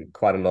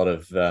lot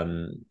of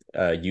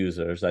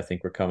users. I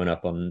think we're coming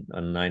up on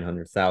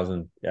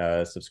 900,000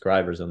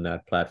 subscribers on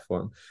that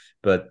platform.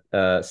 But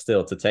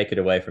still, to take it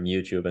away from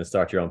YouTube and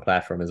start your own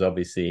platform is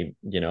obviously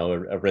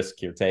a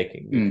risk you're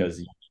taking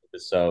because YouTube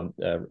is so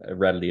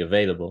readily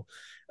available.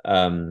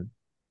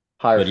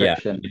 Higher but yeah,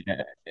 friction.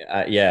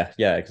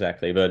 yeah,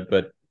 exactly. But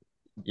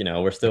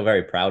we're still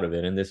very proud of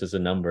it, and this is a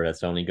number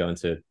that's only going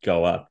to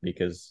go up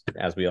because,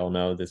 as we all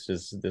know, this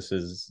is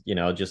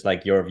just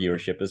like your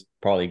viewership is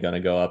probably going to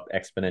go up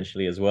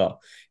exponentially as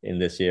well in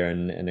this year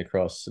and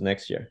across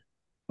next year.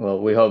 Well,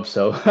 we hope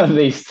so, at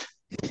least.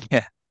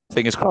 Yeah,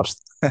 fingers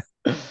crossed.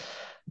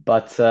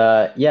 But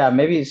yeah,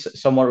 maybe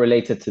somewhat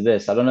related to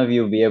this. I don't know if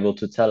you'll be able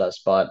to tell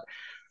us, but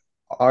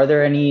are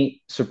there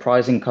any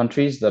surprising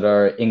countries that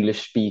are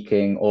English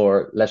speaking,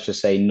 or let's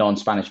just say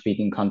non-Spanish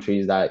speaking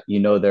countries that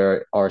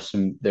there's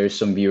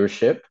some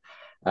viewership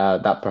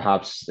that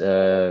perhaps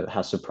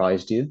has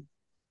surprised you?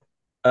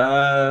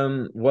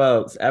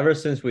 Well, ever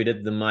since we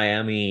did the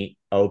Miami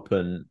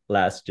Open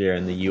last year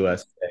in the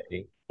USA,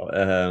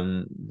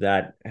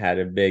 that had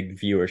a big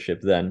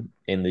viewership then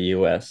in the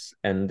US,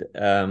 and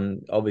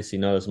obviously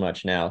not as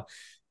much now,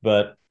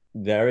 but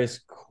there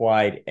is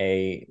quite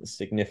a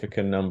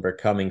significant number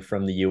coming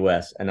from the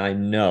US, and I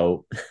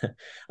know,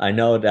 I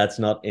know that's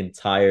not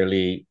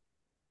entirely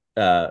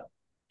uh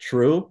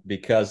true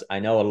because I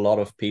know a lot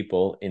of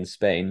people in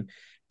Spain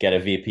get a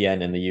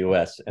VPN in the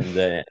US and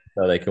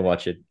so they can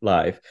watch it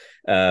live.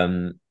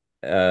 Um,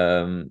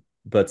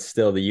 but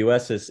still, the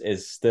US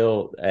is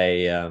still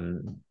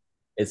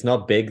it's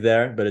not big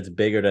there, but it's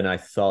bigger than I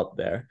thought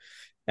there.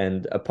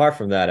 And apart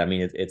from that, I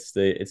mean, it's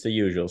the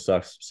usual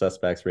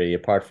suspects really.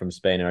 Apart from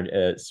Spain,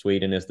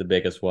 Sweden is the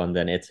biggest one,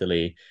 then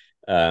Italy,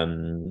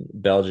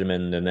 Belgium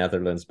and the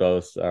Netherlands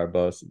both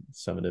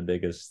some of the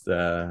biggest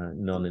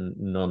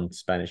non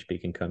Spanish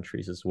speaking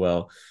countries as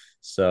well.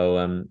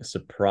 So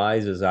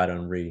surprises, I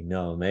don't really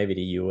know. Maybe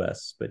the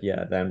US, but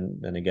yeah, then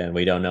again,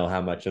 we don't know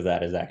how much of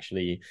that is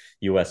actually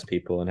US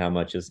people and how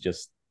much is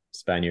just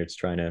Spaniards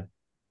trying to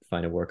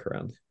find a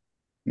workaround.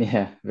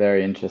 Yeah,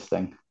 very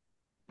interesting.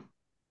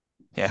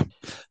 Yeah,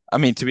 I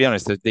mean, to be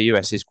honest, the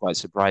US is quite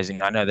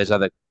surprising. I know there's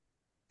other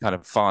kind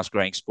of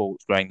fast-growing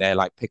sports growing there,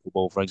 like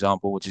pickleball, for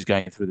example, which is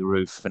going through the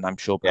roof, and I'm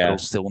sure Yeah.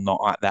 paddle's still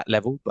not at that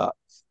level, but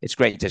it's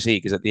great to see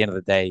because at the end of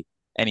the day,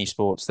 any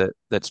sports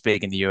that's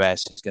big in the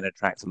US is going to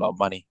attract a lot of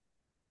money.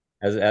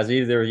 Has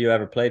either of you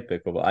ever played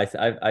pickleball?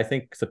 I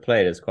think to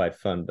play it is quite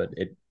fun, but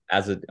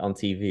on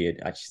TV,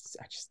 I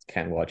just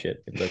can't watch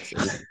it. It looks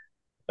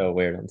so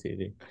weird on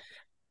TV.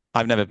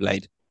 I've never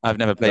played. I've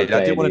never Never played. I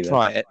do played want to either.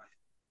 try it,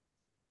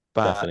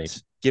 Definitely.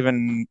 but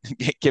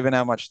given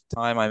how much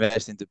time I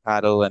invest into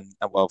paddle and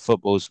well,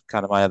 football's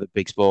kind of my other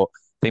big sport,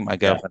 I think my Yeah.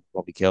 girlfriend would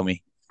probably kill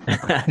me.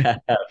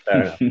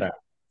 Fair enough. Fair.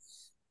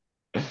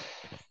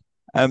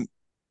 Um,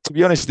 to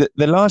be honest,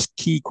 the last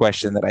key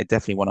question that I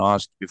definitely want to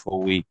ask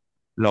before we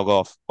log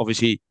off,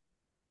 obviously,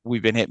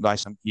 we've been hit by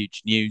some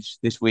huge news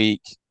this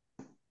week.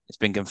 It's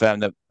been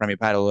confirmed that Premier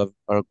Padel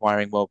are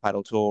acquiring World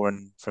Padel Tour,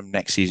 and from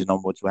next season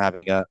onwards, we're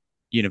having a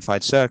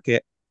unified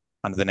circuit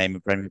under the name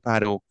of Premier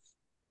Padel.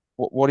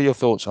 What are your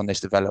thoughts on this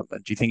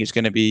development? Do you think it's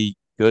going to be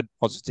good,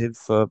 positive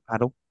for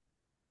Padel?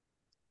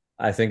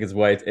 I think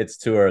it's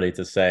too early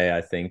to say.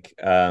 I think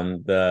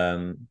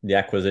the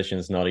acquisition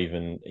is not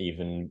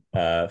even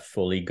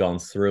fully gone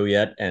through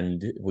yet,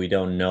 and we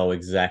don't know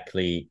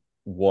exactly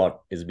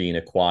what is being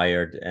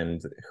acquired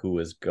and who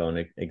is going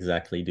to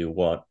exactly do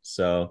what.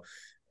 So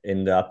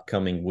in the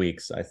upcoming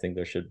weeks, I think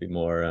there should be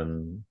more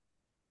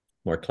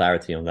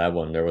clarity on that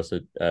one. There was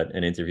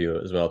an interview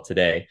as well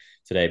today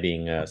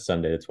being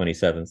Sunday the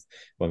 27th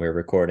when we are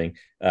recording.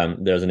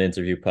 There's an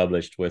interview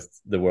published with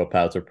the World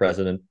Padel Tour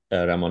president,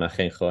 Ramon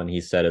Ajenjo, and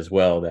he said as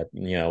well that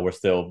we're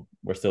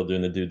still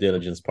doing the due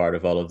diligence part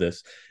of all of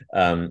this,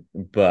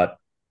 but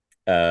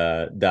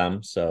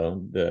Damm,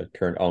 so the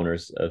current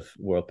owners of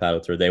World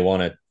Padel Tour, they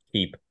want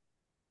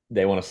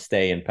to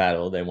stay in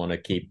paddle, they want to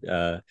keep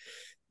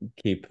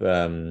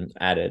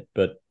at it.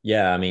 But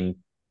yeah, I mean,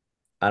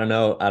 I don't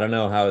know. I don't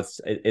know how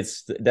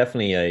it's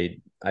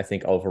definitely I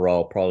think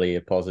overall probably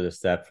a positive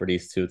step for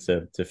these two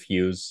to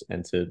fuse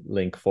and to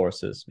link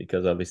forces,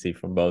 because obviously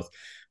from both,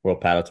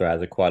 World Padel Tour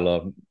has quite a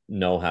lot of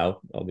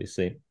know-how,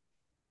 obviously,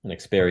 and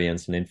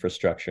experience and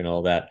infrastructure and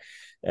all that.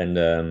 And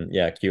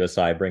yeah,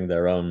 QSI bring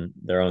their own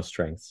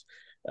strengths.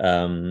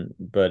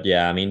 But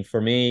yeah, I mean,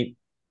 for me,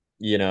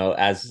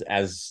 as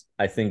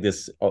I think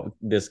this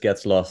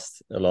gets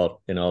lost a lot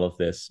in all of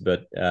this,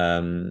 but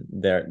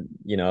there,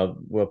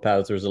 World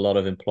Padel, there's a lot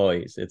of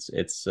employees.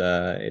 It's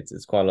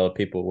quite a lot of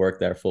people who work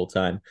there full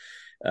time,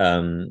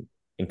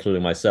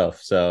 including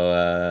myself.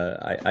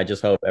 So I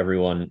just hope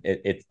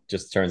it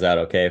just turns out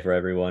okay for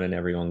everyone and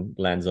everyone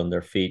lands on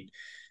their feet,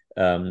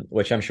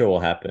 which I'm sure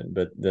will happen.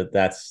 But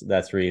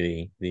that's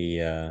really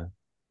the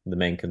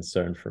main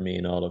concern for me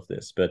in all of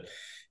this. But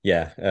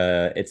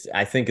yeah,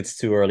 I think it's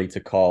too early to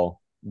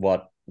call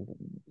what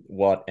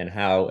and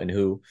how and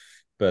who,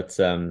 but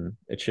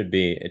it should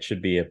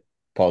be a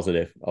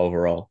positive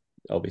overall,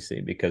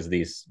 obviously, because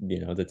these,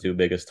 the two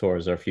biggest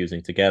tours are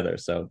fusing together.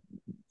 So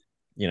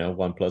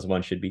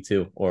 1+1 should be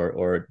two,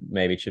 or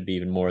maybe it should be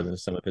even more than the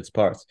sum of its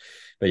parts.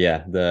 But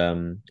yeah,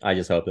 I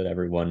just hope that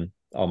everyone,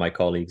 all my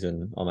colleagues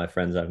and all my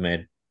friends I've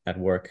made at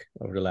work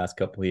over the last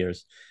couple of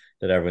years,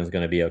 that everyone's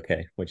going to be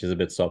okay, which is a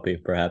bit soppy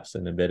perhaps,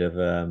 and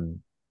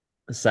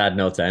a sad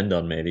note to end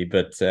on, maybe.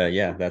 But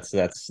yeah,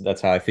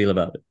 that's how I feel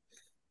about it.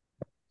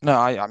 No,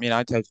 I mean,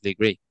 I totally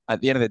agree. At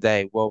the end of the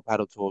day, World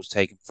Padel Tour's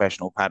taken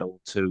professional paddle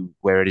to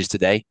where it is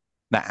today.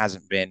 That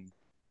hasn't been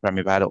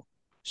Premier Padel.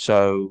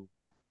 So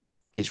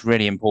it's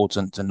really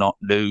important to not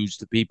lose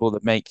the people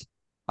that make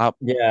up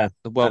Yeah,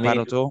 the I World mean,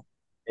 Padel Tour.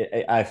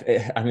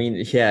 I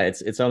mean, yeah,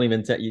 it's only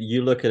been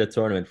you look at a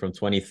tournament from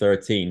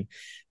 2013,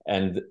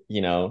 and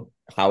you know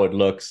how it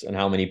looks and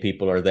how many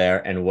people are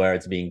there and where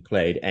it's being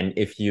played. And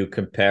if you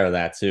compare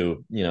that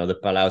to the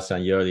Palau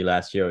San Jordi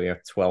last year, we have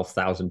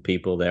 12,000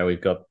 people there.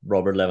 We've got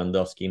Robert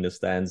Lewandowski in the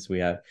stands. We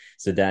have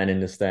Zidane in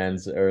the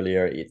stands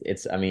earlier.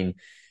 It's I mean,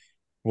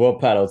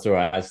 World Padel Tour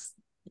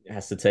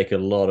has to take a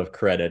lot of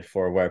credit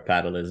for where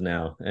paddle is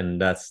now,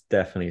 and that's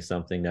definitely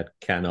something that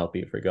cannot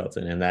be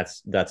forgotten. And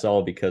that's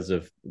all because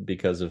of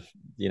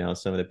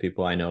some of the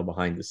people I know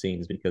behind the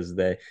scenes, because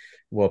they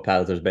World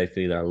Padel Tour is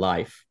basically their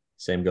life.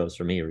 Same goes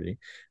for me, really.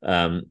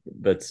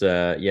 But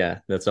yeah,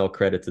 that's all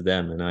credit to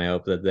them, and I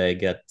hope that they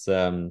get.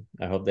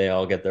 I hope they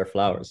all get their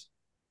flowers.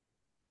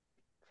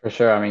 For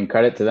sure. I mean,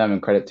 credit to them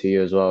and credit to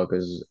you as well,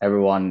 because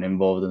everyone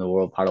involved in the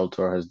World Padel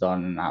Tour has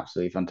done an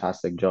absolutely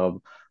fantastic job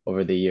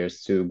over the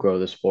years to grow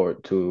the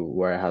sport to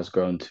where it has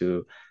grown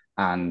to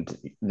and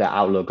the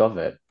outlook of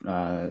it.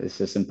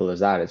 It's as simple as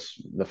that.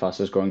 It's the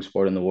fastest growing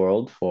sport in the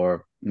world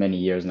for many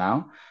years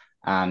now.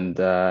 And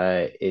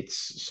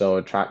it's so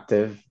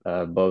attractive,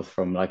 both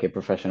from like a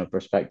professional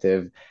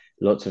perspective,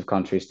 lots of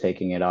countries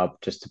taking it up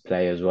just to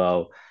play as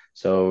well.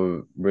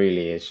 So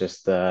really, it's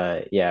just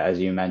yeah, as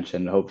you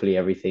mentioned, hopefully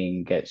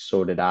everything gets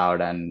sorted out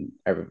and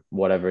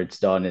whatever it's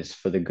done is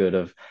for the good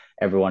of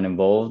everyone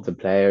involved, the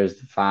players,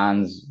 the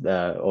fans,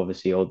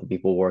 obviously all the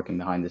people working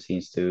behind the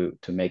scenes to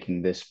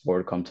making this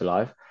sport come to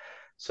life.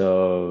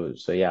 So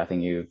yeah, I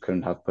think you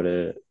couldn't have put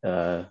it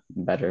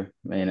better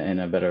in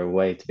a better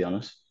way, to be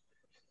honest.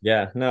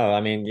 Yeah, no,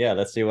 I mean, yeah,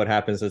 let's see what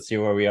happens. Let's see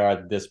where we are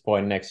at this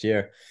point next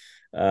year.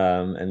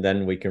 And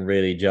then we can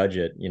really judge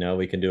it.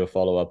 We can do a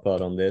follow-up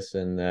pod on this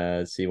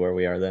and see where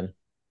we are then.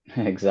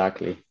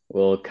 Exactly.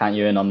 We'll count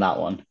you in on that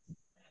one.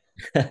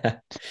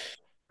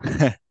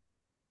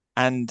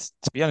 And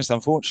to be honest,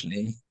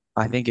 unfortunately,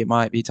 I think it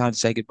might be time to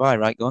say goodbye,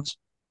 right, Gons?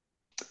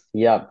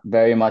 Yeah,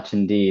 very much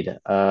indeed.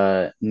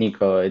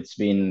 Nico, it's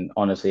been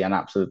honestly an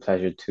absolute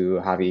pleasure to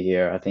have you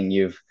here. I think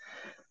you've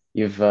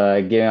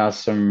given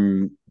us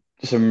some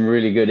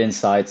really good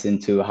insights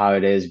into how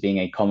it is being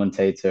a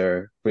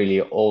commentator, really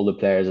all the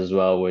players as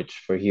well,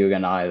 which for Hugh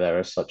and I that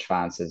are such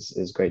fans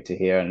is great to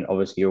hear. And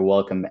obviously you're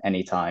welcome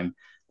anytime.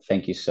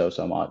 Thank you so,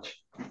 so much.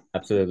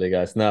 Absolutely,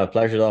 guys. No,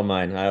 pleasure's all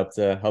mine. I hope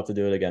to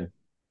do it again.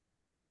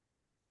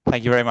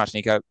 Thank you very much,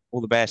 Nico.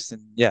 All the best.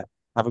 And yeah,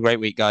 have a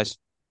great week, guys. All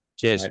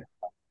Cheers. right.